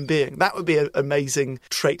 confident human being. That would be an amazing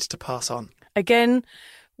trait to pass on. Again,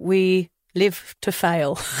 we live to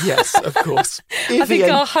fail. Yes, of course. I think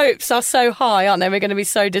our hopes are so high, aren't they? We're going to be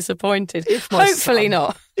so disappointed. Hopefully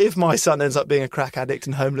not. If my son ends up being a crack addict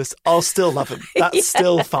and homeless, I'll still love him. That's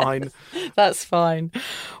still fine. That's fine.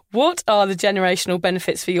 What are the generational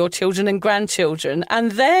benefits for your children and grandchildren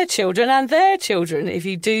and their children and their children if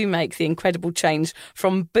you do make the incredible change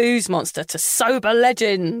from booze monster to sober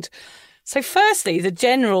legend? So firstly, the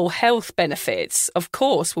general health benefits, of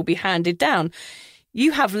course, will be handed down.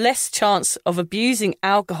 You have less chance of abusing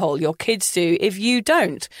alcohol, your kids do, if you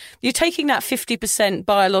don't. You're taking that 50%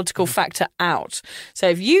 biological factor out. So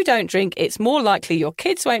if you don't drink, it's more likely your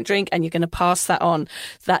kids won't drink and you're going to pass that on.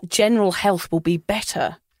 That general health will be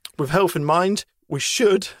better. With health in mind, we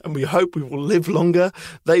should, and we hope we will live longer.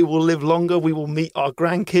 They will live longer. We will meet our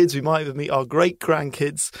grandkids. We might even meet our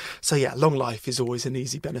great-grandkids. So, long life is always an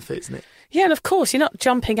easy benefit, isn't it? Yeah, and of course, you're not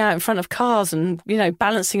jumping out in front of cars and,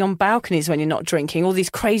 balancing on balconies when you're not drinking. All these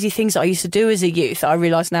crazy things that I used to do as a youth that I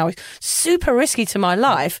realise now is super risky to my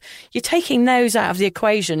life. You're taking those out of the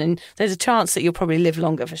equation and there's a chance that you'll probably live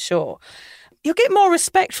longer for sure. You'll get more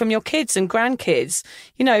respect from your kids and grandkids.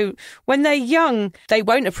 When they're young, they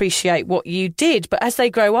won't appreciate what you did. But as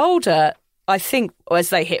they grow older, I think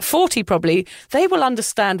as they hit 40 probably, they will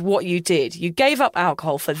understand what you did. You gave up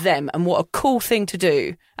alcohol for them and what a cool thing to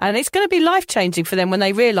do. And it's going to be life-changing for them when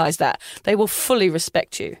they realise that. They will fully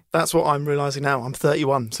respect you. That's what I'm realising now. I'm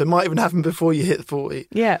 31, so it might even happen before you hit 40.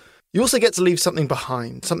 Yeah. You also get to leave something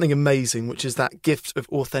behind, something amazing, which is that gift of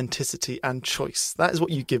authenticity and choice. That is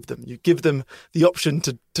what you give them. You give them the option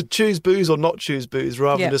to choose booze or not choose booze,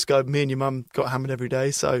 rather than just go, me and your mum got hammered every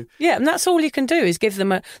day. So yeah, and that's all you can do is give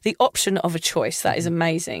them the option of a choice. That is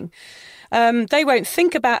amazing. They won't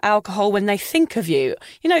think about alcohol when they think of you.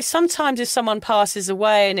 Sometimes if someone passes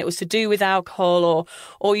away and it was to do with alcohol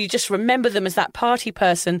or you just remember them as that party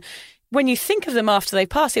person, when you think of them after they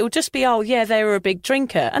pass, it will just be, oh, yeah, they were a big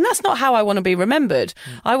drinker. And that's not how I want to be remembered.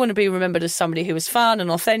 I want to be remembered as somebody who was fun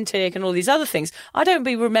and authentic and all these other things. I don't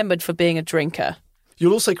be remembered for being a drinker.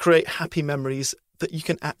 You'll also create happy memories that you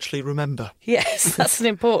can actually remember. Yes, that's an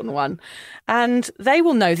important one. And they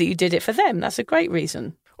will know that you did it for them. That's a great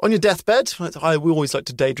reason. On your deathbed, we always like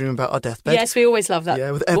to daydream about our deathbed. Yes, we always love that. Yeah,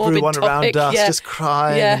 with everyone around us just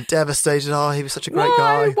crying and devastated. Oh, he was such a great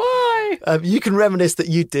guy. Why? You can reminisce that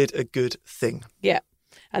you did a good thing. Yeah.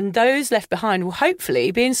 And those left behind will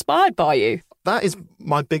hopefully be inspired by you. That is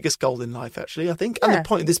my biggest goal in life, actually, I think. And the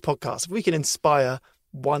point of this podcast, if we can inspire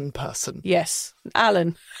one person. Yes,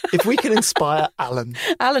 Alan. If we can inspire Alan.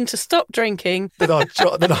 Alan to stop drinking. Then our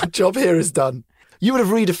job here is done. You would have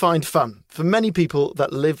redefined fun for many people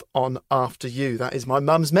that live on after you. That is my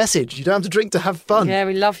mum's message. You don't have to drink to have fun. Yeah,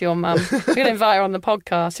 we love your mum. We're going to invite her on the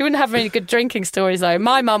podcast. She wouldn't have any good drinking stories, though.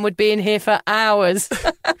 My mum would be in here for hours.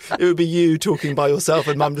 It would be you talking by yourself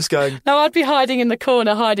and mum just going... No, I'd be hiding in the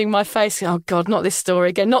corner, hiding my face. Oh, God, not this story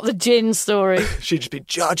again. Not the gin story. She'd just be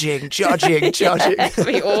judging. Yeah, it'd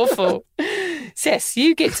be awful. Yes,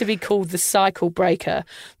 you get to be called the cycle breaker,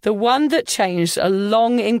 the one that changed a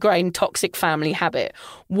long ingrained toxic family habit.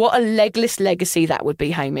 What a legless legacy that would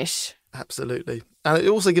be, Hamish. Absolutely. And it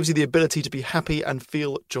also gives you the ability to be happy and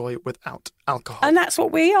feel joy without alcohol. And that's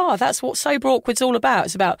what we are. That's what Sober Awkward's all about.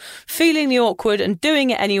 It's about feeling the awkward and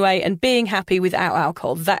doing it anyway and being happy without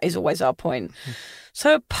alcohol. That is always our point.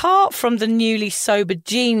 So apart from the newly sober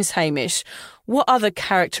genes, Hamish, what other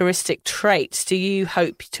characteristic traits do you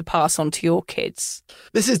hope to pass on to your kids?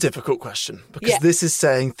 This is a difficult question because this is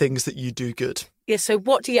saying things that you do good. Yeah, so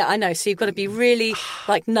what do you... I know, so you've got to be really,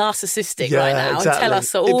 narcissistic right now exactly. and tell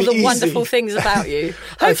us all the wonderful things about you.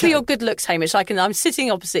 Hopefully your good looks, Hamish. I'm sitting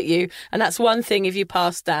opposite you, and that's one thing. If you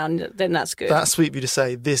pass down, then that's good. That's sweet of you to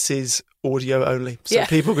say. This is audio only. So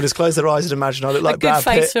people can just close their eyes and imagine I look like Brad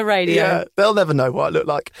Pitt. A good face for radio. Yeah, they'll never know what I look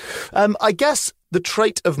like. I guess the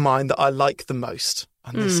trait of mine that I like the most,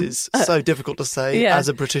 and this is so difficult to say as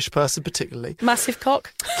a British person particularly. Massive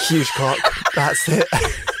cock. Huge cock. That's it.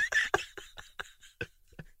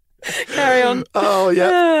 Carry on. Oh, yeah,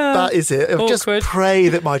 that is it. Awkward. Just pray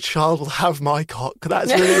that my child will have my cock.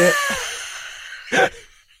 That's really it.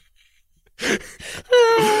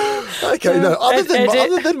 Okay, no,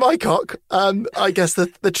 other than my cock, I guess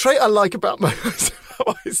the trait I like about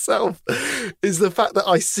myself is the fact that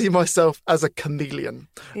I see myself as a chameleon.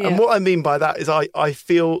 Yeah. And what I mean by that is I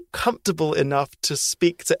feel comfortable enough to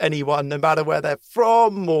speak to anyone, no matter where they're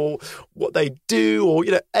from or what they do or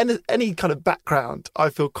any kind of background. I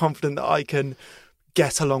feel confident that I can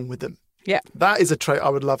get along with them. Yeah. That is a trait I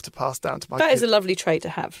would love to pass down to my kids. That is a lovely trait to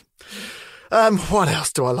have. What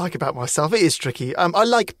else do I like about myself? It is tricky. I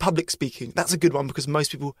like public speaking. That's a good one because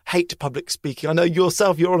most people hate public speaking. I know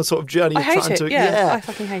yourself, you're on a sort of journey of trying to... Yeah, I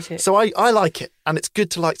fucking hate it. So I like it. And it's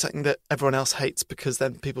good to like something that everyone else hates because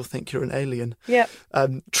then people think you're an alien. Yeah.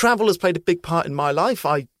 Travel has played a big part in my life.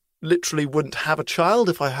 I literally wouldn't have a child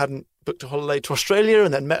if I hadn't booked a holiday to Australia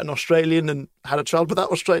and then met an Australian and had a child with that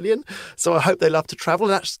Australian. So I hope they love to travel.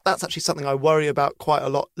 That's actually something I worry about quite a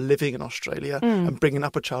lot, living in Australia and bringing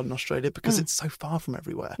up a child in Australia because it's so far from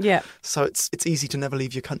everywhere. Yeah. So it's easy to never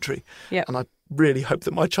leave your country. Yeah. And I really hope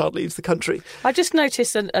that my child leaves the country. I just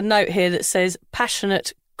noticed a note here that says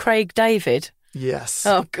passionate Craig David. Yes.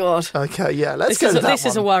 Oh, God. Okay, yeah, let's go with that This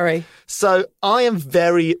is a worry. So I am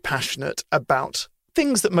very passionate about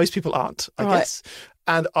things that most people aren't, I guess.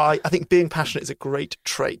 And I think being passionate is a great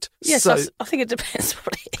trait. Yes, so I think it depends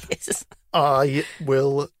what it is. I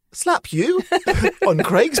will slap you on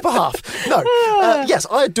Craig's behalf. No. Yes,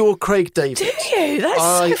 I adore Craig David. Do you? That's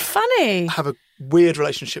so funny. I have a weird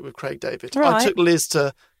relationship with Craig David. Right. I took Liz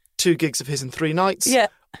to 2 gigs of his in 3 nights. Yeah.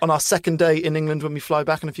 On our second day in England when we fly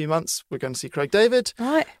back in a few months, we're going to see Craig David.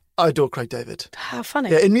 Right. I adore Craig David. How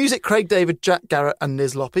funny. Yeah, in music, Craig David, Jack Garrett and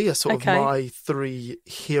Liz Loppy are sort of my 3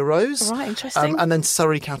 heroes. Right, interesting. And then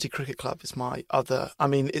Surrey County Cricket Club is my other. I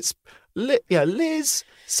mean, it's Liz,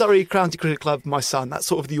 Surrey County Cricket Club, my son. That's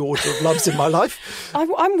sort of the order of loves in my life.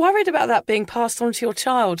 I'm worried about that being passed on to your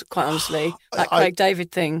child, quite honestly, that Craig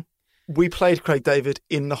David thing. We played Craig David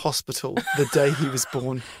in the hospital the day he was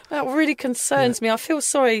born. That really concerns me. I feel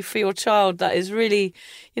sorry for your child. That is really,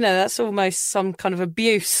 that's almost some kind of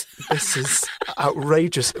abuse. This is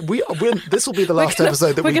outrageous. This will be the last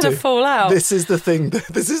episode that we do. We're going to fall out. This is the thing.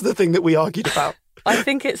 This is the thing that we argued about. I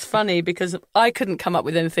think it's funny because I couldn't come up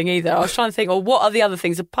with anything either. I was trying to think, what are the other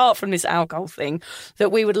things apart from this alcohol thing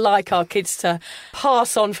that we would like our kids to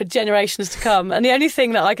pass on for generations to come? And the only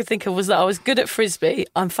thing that I could think of was that I was good at Frisbee.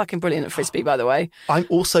 I'm fucking brilliant at Frisbee, by the way. I'm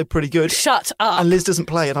also pretty good. Shut up. And Liz doesn't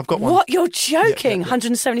play and I've got one. What? You're joking? Yeah.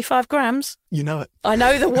 175 grams? You know it. I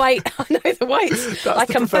know the weight. I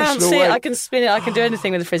can bounce it. Weight. I can spin it. I can do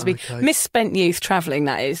anything with a Frisbee. Okay. Misspent youth travelling,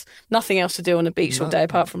 that is. Nothing else to do on a beach all day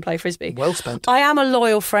apart from play Frisbee. Well spent. I am a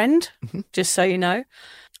loyal friend, just so you know.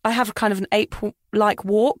 I have a kind of an ape-like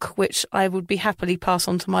walk, which I would be happily pass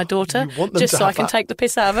on to my daughter, just so I can take the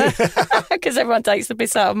piss out of her, because everyone takes the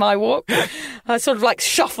piss out of my walk. I sort of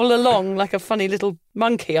shuffle along like a funny little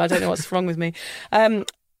monkey. I don't know what's wrong with me.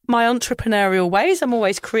 my entrepreneurial ways. I'm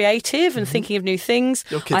always creative and thinking of new things.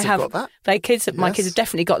 Your kids have got that? My kids have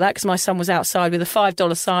definitely got that, because my son was outside with a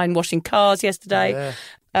 $5 sign washing cars yesterday.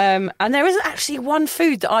 Yeah. And there isn't actually one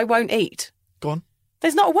food that I won't eat. Go on.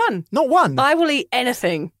 There's not one. Not one? I will eat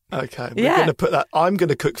anything. Okay, we're going to put that. I'm going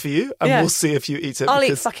to cook for you, and we'll see if you eat it. I'll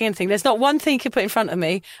eat fucking anything. There's not one thing you could put in front of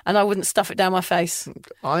me, and I wouldn't stuff it down my face.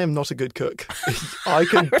 I am not a good cook. I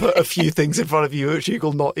can put a few things in front of you which you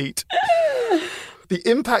will not eat. The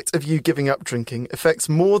impact of you giving up drinking affects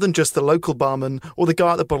more than just the local barman or the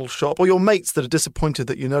guy at the bottle shop or your mates that are disappointed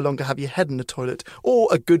that you no longer have your head in the toilet or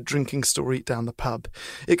a good drinking story down the pub.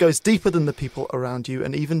 It goes deeper than the people around you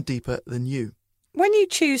and even deeper than you. When you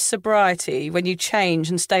choose sobriety, when you change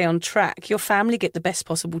and stay on track, your family get the best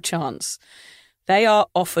possible chance. They are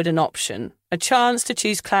offered an option, a chance to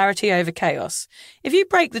choose clarity over chaos. If you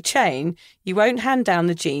break the chain, you won't hand down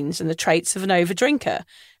the genes and the traits of an overdrinker,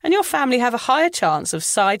 and your family have a higher chance of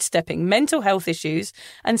sidestepping mental health issues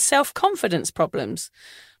and self-confidence problems.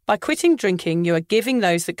 By quitting drinking, you are giving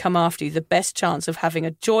those that come after you the best chance of having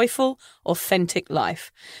a joyful, authentic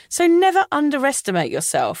life. So never underestimate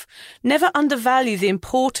yourself. Never undervalue the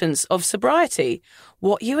importance of sobriety.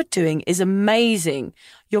 What you are doing is amazing.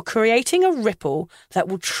 You're creating a ripple that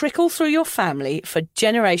will trickle through your family for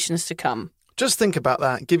generations to come. Just think about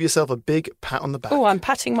that. Give yourself a big pat on the back. Oh, I'm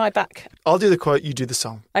patting my back. I'll do the quote, you do the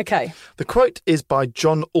song. Okay. The quote is by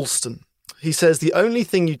John Alston. He says, the only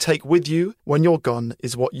thing you take with you when you're gone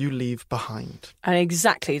is what you leave behind. And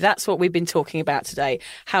exactly, that's what we've been talking about today.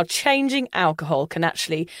 How changing alcohol can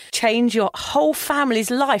actually change your whole family's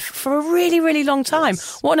life for a really, really long time.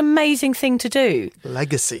 Yes. What an amazing thing to do.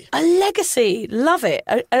 Legacy. A legacy. Love it.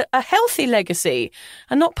 A healthy legacy.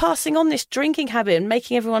 And not passing on this drinking habit and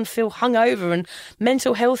making everyone feel hungover and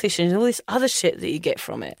mental health issues and all this other shit that you get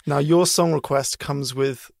from it. Now, your song request comes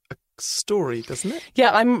with story, doesn't it?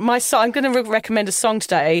 Yeah, I'm going to recommend a song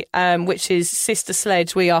today, which is Sister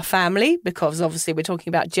Sledge, We Are Family, because obviously we're talking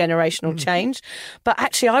about generational change. But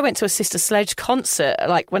actually, I went to a Sister Sledge concert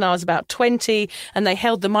like when I was about 20, and they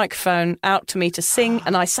held the microphone out to me to sing,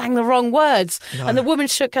 and I sang the wrong words. No. And the woman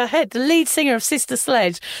shook her head. The lead singer of Sister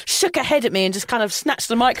Sledge shook her head at me and just kind of snatched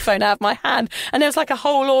the microphone out of my hand. And there was like a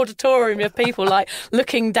whole auditorium of people like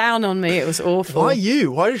looking down on me. It was awful. Why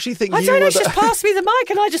you? Why did she think I you don't know. were She just passed me the mic,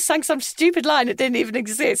 and I just sang some stupid line that didn't even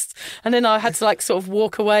exist, and then I had to like sort of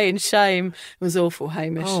walk away in shame. It was awful,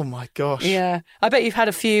 Hamish. Oh my gosh. Yeah, I bet you've had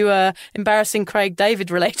a few embarrassing Craig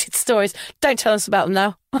David related stories. Don't tell us about them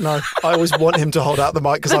now. No, I always want him to hold out the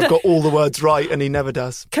mic because I've got all the words right and he never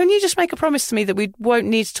does. Can you just make a promise to me that we won't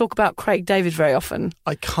need to talk about Craig David very often?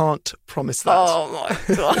 I can't promise that. Oh my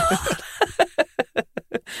God.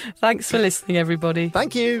 Thanks for listening, everybody.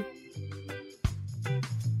 Thank you.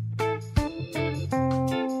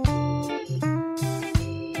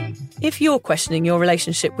 If you're questioning your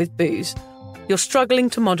relationship with booze, you're struggling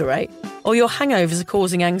to moderate, or your hangovers are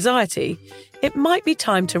causing anxiety, it might be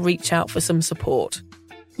time to reach out for some support.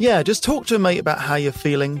 Yeah, just talk to a mate about how you're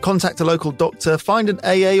feeling, contact a local doctor, find an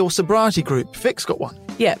AA or sobriety group. Vic's got one.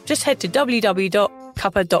 Yeah, just head to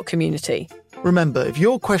www.cuppa.community. Remember, if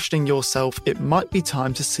you're questioning yourself, it might be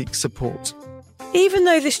time to seek support. Even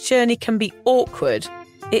though this journey can be awkward,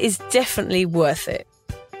 it is definitely worth it.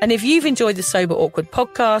 And if you've enjoyed the Sober Awkward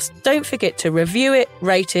podcast, don't forget to review it,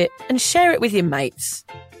 rate it, and share it with your mates.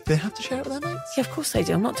 Do they have to share it with their mates? Yeah, of course they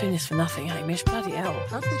do. I'm not doing this for nothing, Hamish. Bloody hell.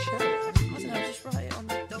 How do they share it? I don't know, just write it on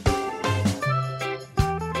the...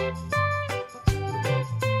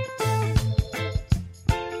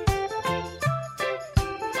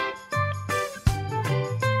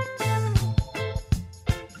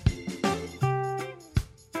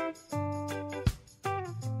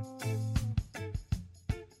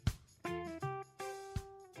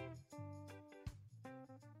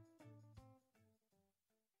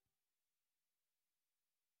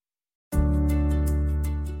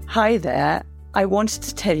 Hi there. I wanted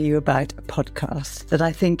to tell you about a podcast that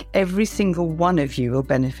I think every single one of you will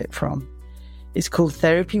benefit from. It's called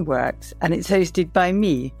Therapy Works, and it's hosted by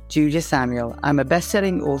me, Julia Samuel. I'm a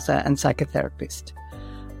best-selling author and psychotherapist.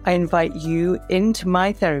 I invite you into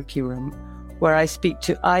my therapy room where I speak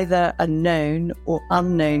to either a known or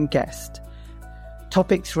unknown guest.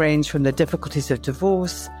 Topics range from the difficulties of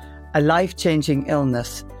divorce, a life-changing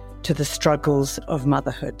illness, to the struggles of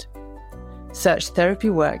motherhood. Search Therapy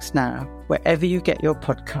Works now, wherever you get your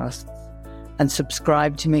podcasts, and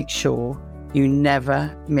subscribe to make sure you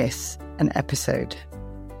never miss an episode.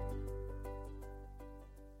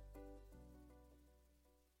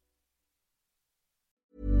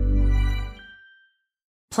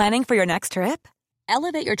 Planning for your next trip?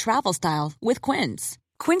 Elevate your travel style with Quince.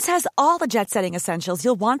 Quince has all the jet-setting essentials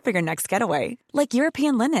you'll want for your next getaway, like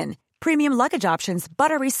European linen, premium luggage options,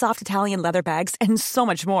 buttery soft Italian leather bags, and so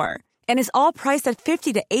much more. And is all priced at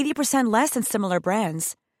 50 to 80% less than similar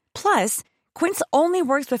brands. Plus, Quince only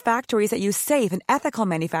works with factories that use safe and ethical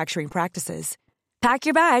manufacturing practices. Pack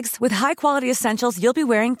your bags with high-quality essentials you'll be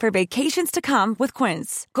wearing for vacations to come with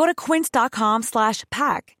Quince. Go to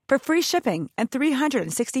quince.com/pack for free shipping and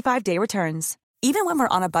 365-day returns. Even when we're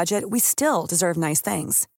on a budget, we still deserve nice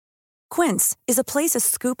things. Quince is a place to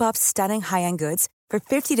scoop up stunning high-end goods for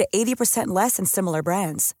 50 to 80% less than similar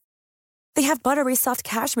brands. They have buttery soft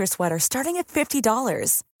cashmere sweaters starting at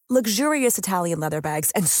 $50, luxurious Italian leather bags,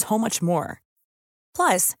 and so much more.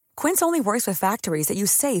 Plus, Quince only works with factories that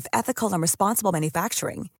use safe, ethical, and responsible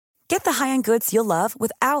manufacturing. Get the high-end goods you'll love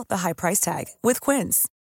without the high price tag with Quince.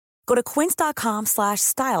 Go to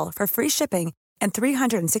quince.com/style for free shipping and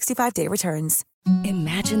 365-day returns.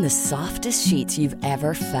 Imagine the softest sheets you've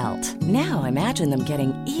ever felt. Now imagine them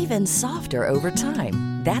getting even softer over time.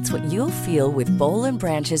 That's what you'll feel with Boll &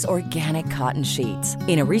 Branch's organic cotton sheets.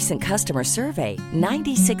 In a recent customer survey,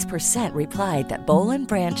 96% replied that Boll &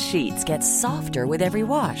 Branch sheets get softer with every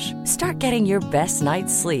wash. Start getting your best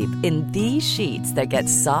night's sleep in these sheets that get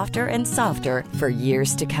softer and softer for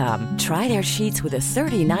years to come. Try their sheets with a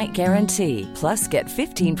 30-night guarantee. Plus, get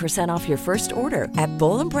 15% off your first order at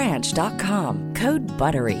bollandbranch.com. Code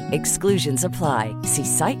BUTTERY. Exclusions apply. See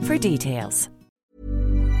site for details.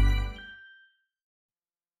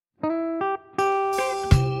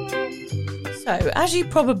 So, as you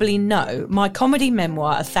probably know, my comedy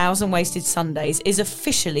memoir, 1,000 Wasted Sundays, is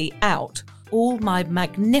officially out. All my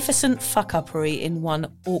magnificent fuck-uppery in one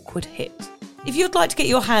awkward hit. If you'd like to get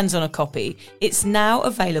your hands on a copy, it's now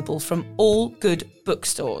available from all good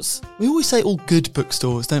bookstores. We always say all good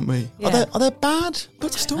bookstores, don't we? Yeah. Are there bad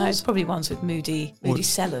bookstores? No, it's probably ones with moody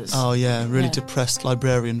sellers. Oh, yeah, really depressed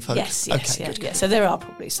librarian folk. Yes, okay, good. So there are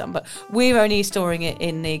probably some, but we're only storing it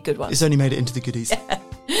in the good ones. It's only made it into the goodies.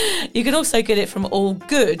 You can also get it from all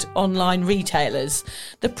good online retailers.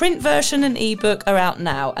 The print version and ebook are out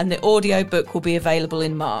now, and the audiobook will be available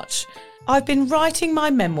in March. I've been writing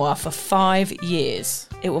my memoir for 5 years.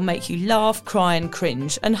 It will make you laugh, cry and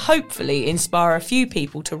cringe, and hopefully inspire a few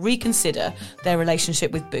people to reconsider their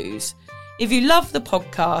relationship with booze. If you love the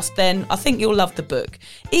podcast, then I think you'll love the book,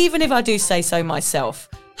 even if I do say so myself.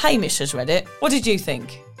 Hamish has read it. What did you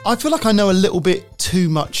think? I feel like I know a little bit too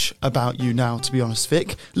much about you now, to be honest,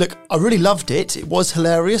 Vic. Look, I really loved it. It was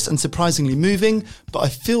hilarious and surprisingly moving, but I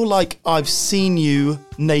feel like I've seen you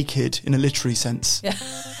naked in a literary sense. Yeah.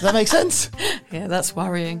 Does that make sense? Yeah, that's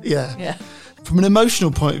worrying. Yeah. From an emotional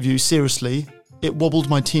point of view, seriously, it wobbled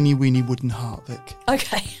my teeny weeny wooden heart, Vic.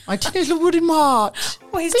 Okay. My teeny little wooden heart.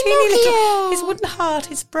 Well, his wooden heart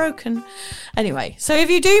is broken. Anyway, so if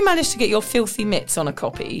you do manage to get your filthy mitts on a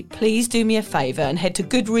copy, please do me a favour and head to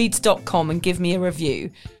goodreads.com and give me a review.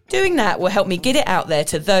 Doing that will help me get it out there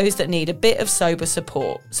to those that need a bit of sober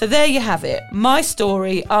support. So there you have it. My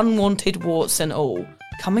story, unwanted warts and all.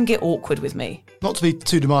 Come and get awkward with me. Not to be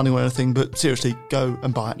too demanding or anything, but seriously, go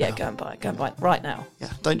and buy it now. Yeah, go and buy it right now.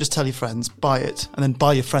 Yeah, don't just tell your friends, buy it, and then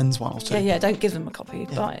buy your friends one or two. Yeah, don't give them a copy,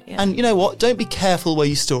 buy it. Yeah. And you know what? Don't be careful where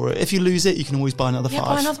you store it. If you lose it, you can always buy another 5.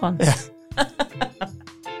 Buy another one. Yeah.